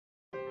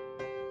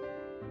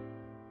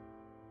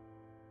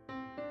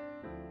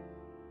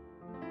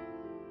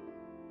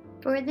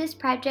For this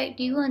project,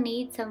 you will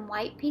need some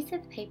white piece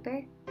of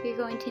paper. You're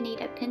going to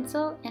need a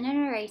pencil and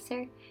an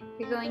eraser.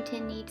 You're going to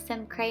need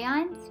some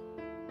crayons,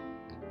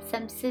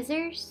 some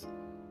scissors,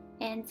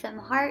 and some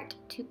heart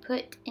to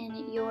put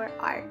in your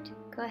art.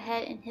 Go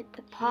ahead and hit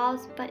the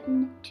pause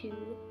button to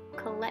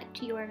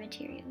collect your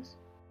materials.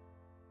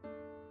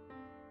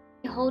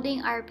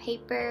 Holding our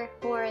paper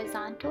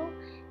horizontal,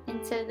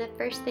 and so the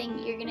first thing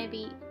you're going to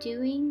be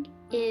doing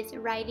is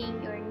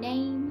writing your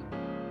name,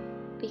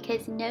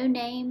 because no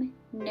name,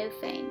 no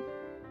fame.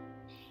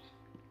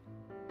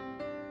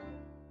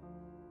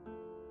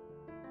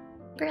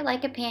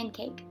 Like a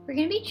pancake. We're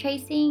going to be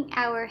tracing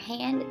our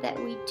hand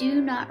that we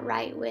do not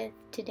write with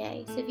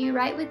today. So if you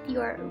write with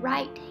your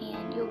right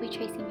hand, you'll be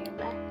tracing your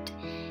left.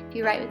 If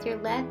you write with your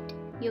left,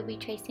 you'll be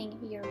tracing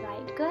your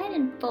right. Go ahead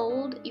and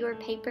fold your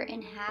paper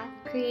in half,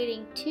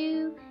 creating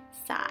two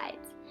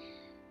sides.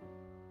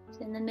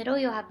 So in the middle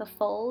you'll have a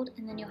fold,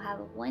 and then you'll have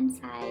one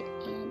side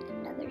and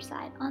another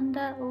side. On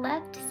the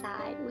left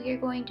side, we are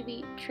going to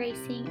be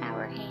tracing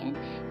our hand.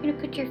 You're going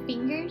to put your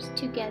fingers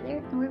together,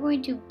 and we're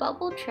going to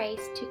bubble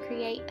trace to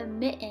create a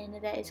mitten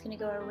that is going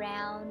to go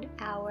around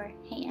our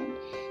hand.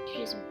 So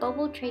you're just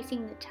bubble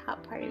tracing the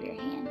top part of your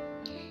hand.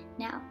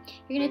 Now,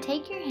 you're going to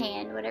take your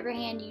hand, whatever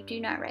hand you do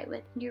not write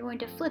with, and you're going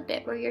to flip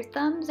it where your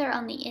thumbs are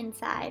on the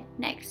inside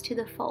next to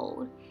the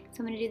fold.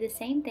 So I'm going to do the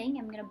same thing.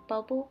 I'm going to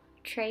bubble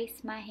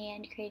trace my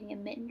hand, creating a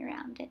mitten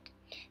around it.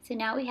 So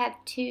now we have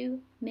two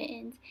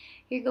mittens.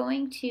 You're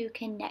going to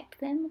connect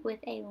them with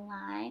a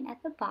line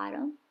at the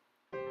bottom,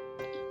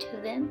 each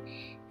of them.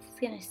 This is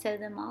going to sew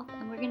them off,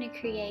 and we're going to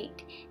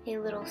create a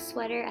little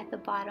sweater at the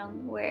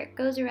bottom where it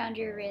goes around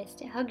your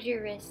wrist. It hugs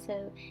your wrist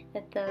so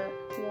that the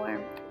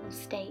warmth will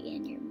stay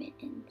in your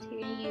mittens. So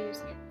you're going to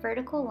use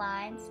vertical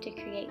lines to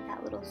create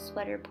that little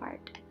sweater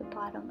part at the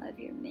bottom of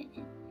your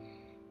mitten.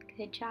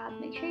 Good job.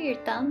 Make sure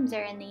your thumbs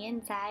are in the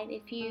inside.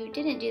 If you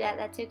didn't do that,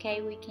 that's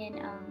okay. We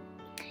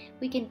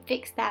can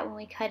fix that when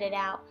we cut it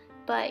out.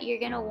 But you're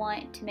going to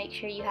want to make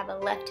sure you have a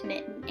left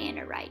mitten and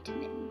a right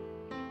mitten.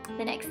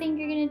 The next thing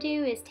you're going to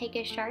do is take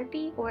a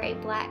Sharpie or a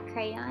black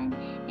crayon,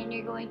 and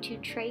you're going to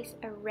trace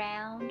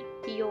around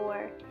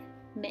your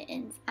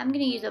mittens. I'm going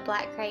to use a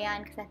black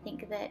crayon because I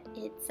think that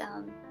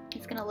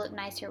it's going to look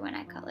nicer when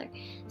I color.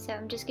 So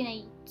I'm just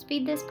going to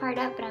speed this part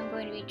up, but I'm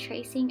going to be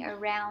tracing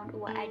around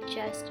what I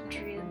just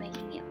drew,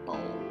 making it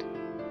bold.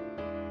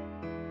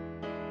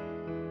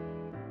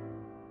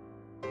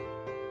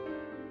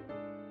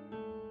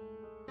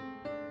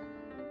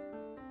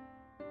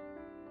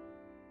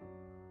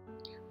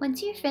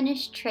 Once you're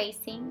finished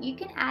tracing, you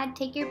can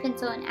take your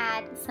pencil and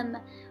add some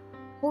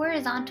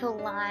horizontal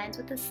lines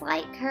with a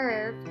slight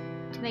curve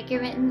to make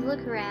your mittens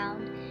look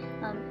round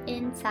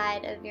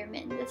inside of your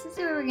mitten. This is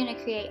where we're going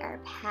to create our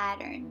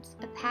patterns.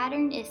 A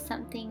pattern is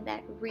something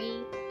that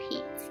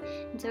repeats,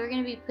 and so we're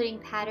going to be putting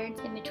patterns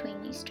in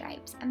between these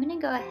stripes. I'm going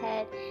to go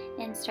ahead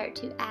and start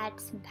to add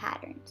some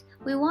patterns.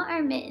 We want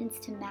our mittens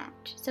to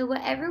match, so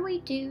whatever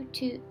we do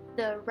to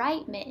the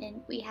right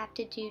mitten, we have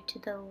to do to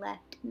the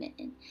left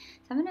mitten.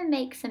 So I'm going to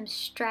make some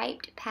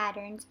striped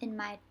patterns in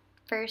my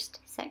first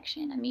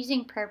section. I'm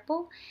using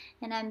purple,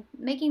 and I'm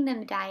making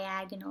them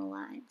diagonal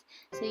lines.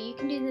 So you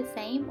can do the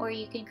same, or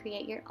you can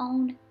create your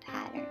own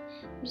pattern.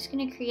 I'm just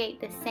going to create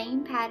the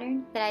same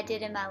pattern that I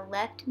did in my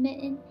left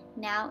mitten,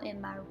 now in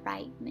my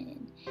right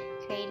mitten,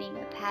 creating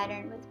a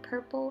pattern with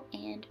purple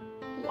and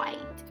white.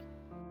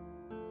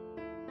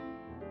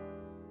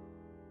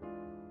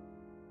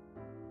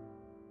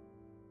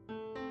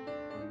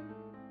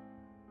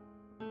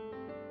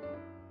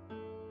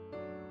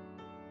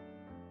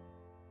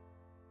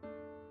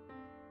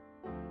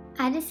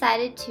 I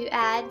decided to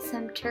add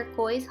some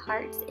turquoise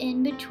hearts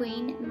in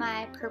between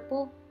my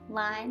purple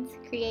lines,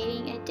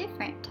 creating a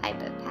different type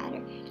of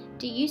pattern.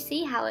 Do you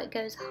see how it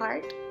goes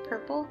heart,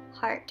 purple,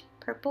 heart,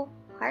 purple,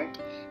 heart?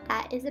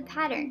 That is a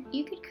pattern.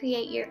 You could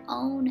create your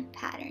own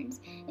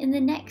patterns. In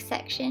the next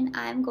section,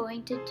 I'm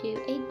going to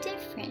do a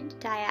different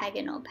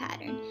diagonal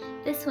pattern.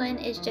 This one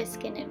is just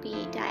going to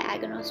be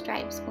diagonal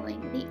stripes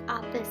going the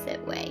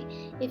opposite way.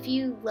 If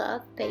you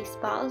love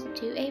baseballs,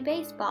 do a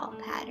baseball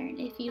pattern.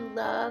 If you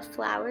love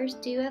flowers,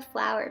 do a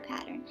flower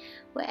pattern.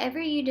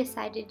 Whatever you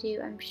decide to do,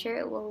 I'm sure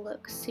it will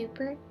look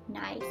super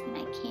nice, and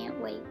I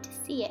can't wait to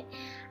see it.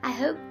 I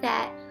hope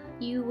that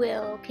you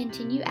will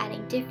continue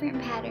adding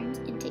different patterns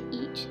into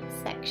each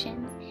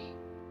section,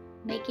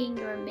 making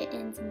your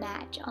mittens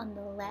match on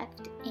the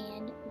left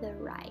and the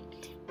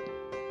right.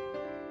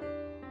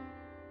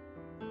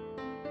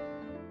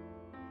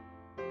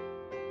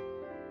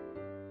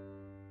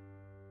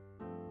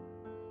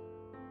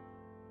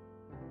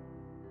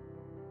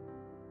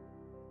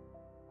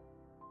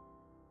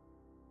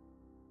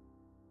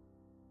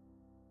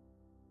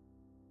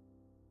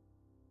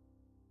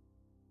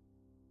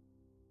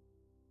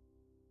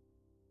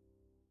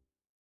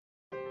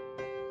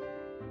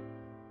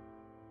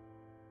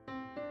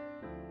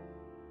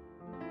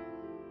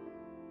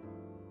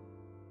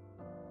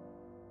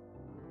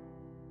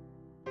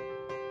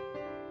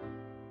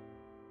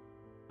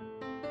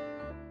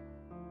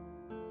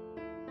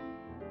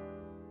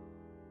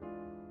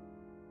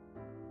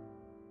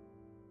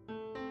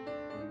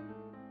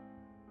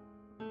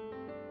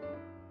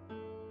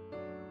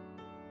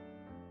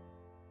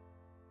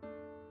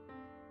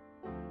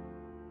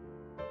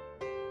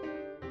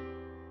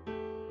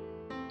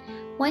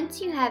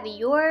 Once you have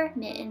your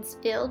mittens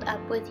filled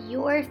up with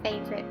your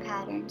favorite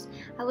patterns,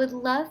 I would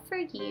love for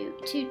you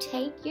to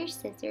take your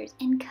scissors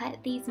and cut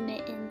these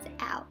mittens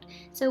out.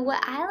 So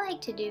what I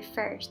like to do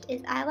first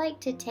is I like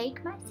to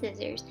take my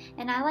scissors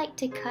and I like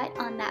to cut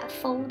on that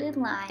folded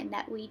line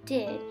that we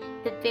did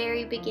the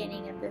very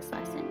beginning of this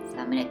lesson. So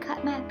I'm going to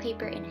cut my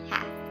paper in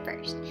half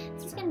first.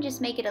 This is going to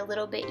just make it a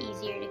little bit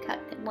easier to cut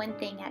one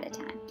thing at a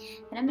time.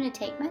 Then I'm going to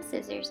take my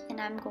scissors and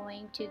I'm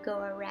going to go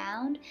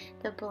around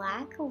the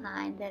black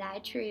line that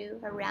I drew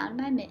around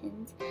my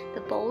mittens,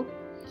 the bold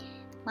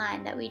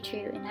line that we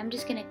drew, and I'm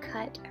just going to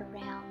cut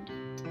around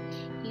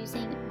it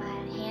using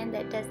my hand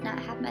that does not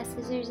have my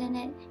scissors in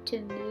it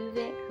to move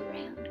it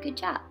around. Good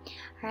job.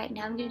 Alright,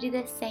 now I'm going to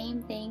do the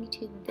same thing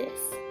to this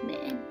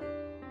mitten.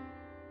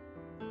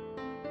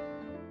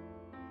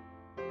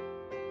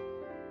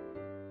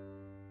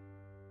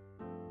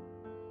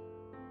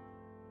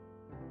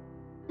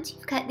 Once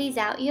you've cut these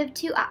out, you have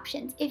two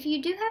options. If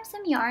you do have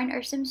some yarn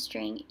or some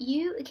string,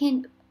 you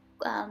can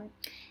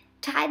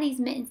tie these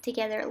mittens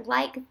together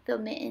like the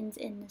mittens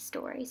in the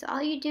story. So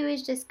all you do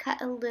is just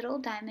cut a little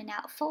diamond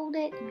out, fold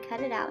it, and cut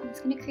it out. And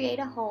it's going to create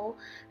a hole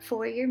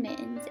for your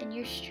mittens and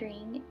your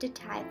string to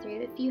tie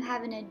through. If you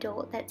have an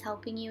adult that's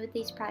helping you with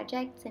these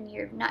projects and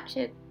you're not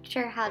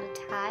sure how to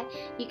tie,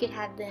 you could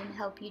have them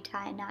help you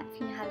tie a knot.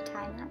 If you know how to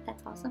tie a knot,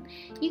 that's awesome.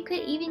 You could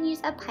even use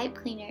a pipe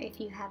cleaner if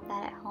you have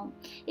that at home.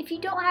 If you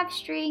don't have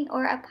string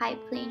or a pipe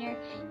cleaner,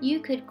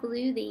 you could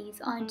glue these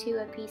onto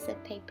a piece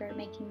of paper,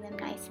 making them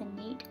nice and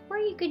neat, or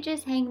you could just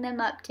hang them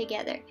up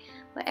together.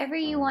 Whatever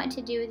you want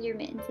to do with your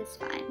mittens is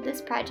fine.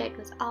 This project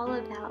was all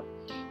about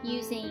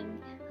using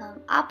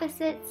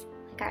opposites,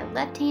 like our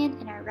left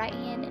hand and our right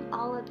hand, and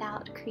all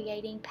about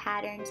creating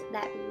patterns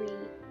that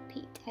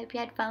repeat. I hope you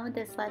had fun with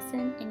this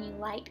lesson and you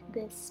liked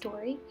this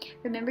story.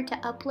 Remember to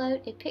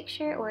upload a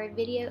picture or a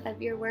video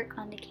of your work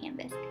onto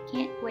Canvas. I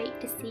can't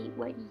wait to see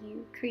what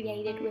you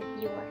created with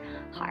your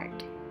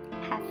heart.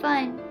 Have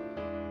fun!